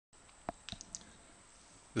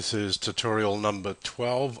This is tutorial number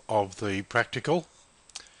 12 of the practical,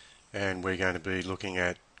 and we're going to be looking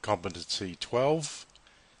at competency 12,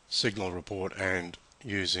 signal report, and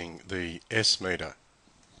using the S meter.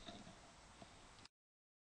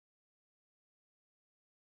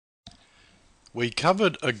 We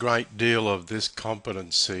covered a great deal of this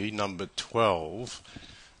competency, number 12,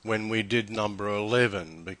 when we did number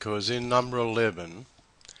 11, because in number 11,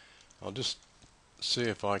 I'll just see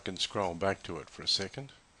if I can scroll back to it for a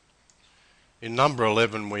second. In number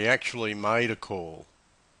 11 we actually made a call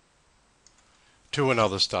to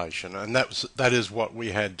another station, and that is what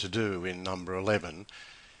we had to do in number 11.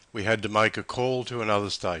 We had to make a call to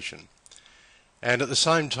another station, and at the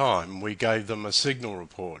same time we gave them a signal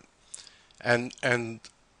report. And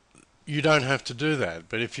you don't have to do that,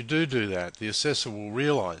 but if you do that, the assessor will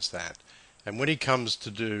realise that, and when he comes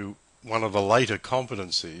to do one of the later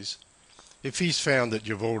competencies, if he's found that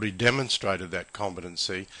you've already demonstrated that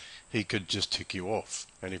competency, he could just tick you off,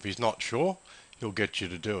 and if he's not sure, he'll get you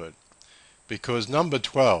to do it. Because number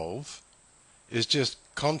 12 is just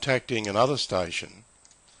contacting another station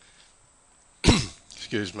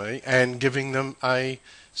excuse me, and giving them a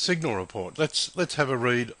signal report. Let's have a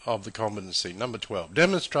read of the competency. Number 12,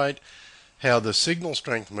 demonstrate how the signal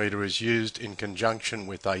strength meter is used in conjunction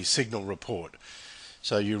with a signal report.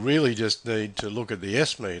 So you really just need to look at the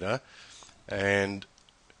S meter and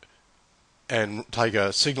take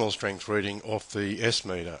a signal strength reading off the S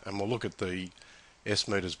meter, and we'll look at the S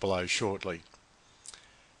meters below shortly.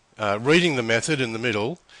 Reading the method in the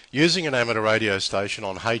middle, using an amateur radio station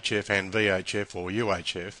on HF and VHF or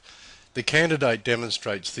UHF, the candidate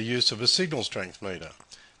demonstrates the use of a signal strength meter.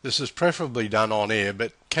 This is preferably done on air,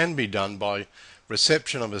 but can be done by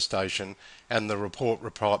reception of a station and the report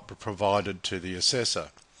provided to the assessor.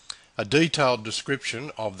 A detailed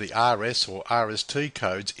description of the RS or RST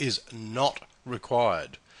codes is not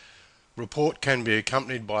required. Report can be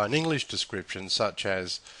accompanied by an English description such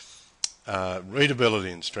as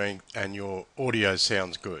readability and strength, and your audio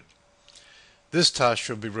sounds good. This task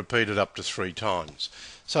should be repeated up to 3 times.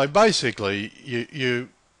 So basically you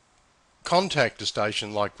contact a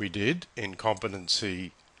station like we did in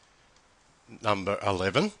competency number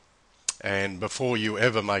 11, and before you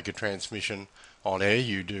ever make a transmission on air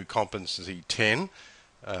you do competency 10,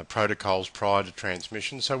 protocols prior to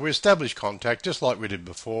transmission. So we established contact just like we did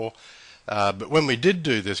before, but when we did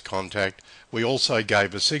do this contact we also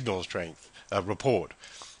gave a signal strength report,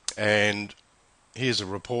 and here's a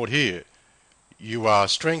report here. You are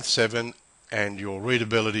strength 7 and your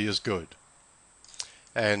readability is good.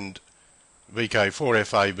 And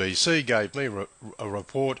VK4FABC gave me a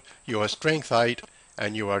report. You are strength 8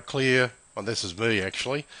 and you are clear, well, this is me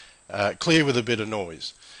actually, clear with a bit of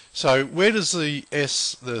noise. So where does the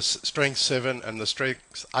strength 7 and the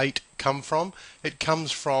strength 8 come from? It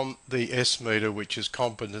comes from the S meter, which is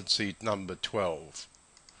competency number 12.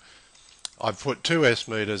 I've put 2 S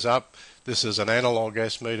meters up. This is an analog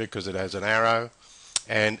S meter because it has an arrow,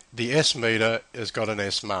 and the S meter has got an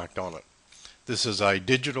S marked on it. This is a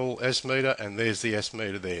digital S meter, and there's the S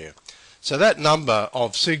meter there. So that number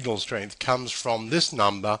of signal strength comes from this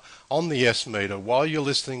number on the S meter. While you're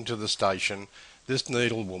listening to the station, this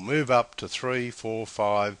needle will move up to 3, 4,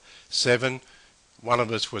 5, 7. One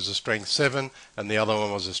of us was a strength 7 and the other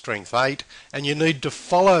one was a strength 8, and you need to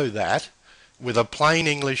follow that with a plain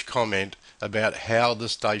English comment about how the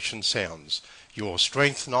station sounds. You're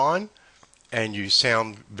strength 9 and you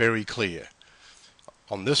sound very clear.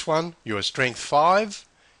 On this one you're strength 5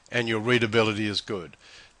 and your readability is good.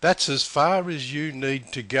 That's as far as you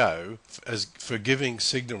need to go for giving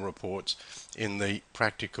signal reports in the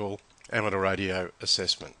practical amateur radio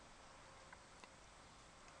assessment.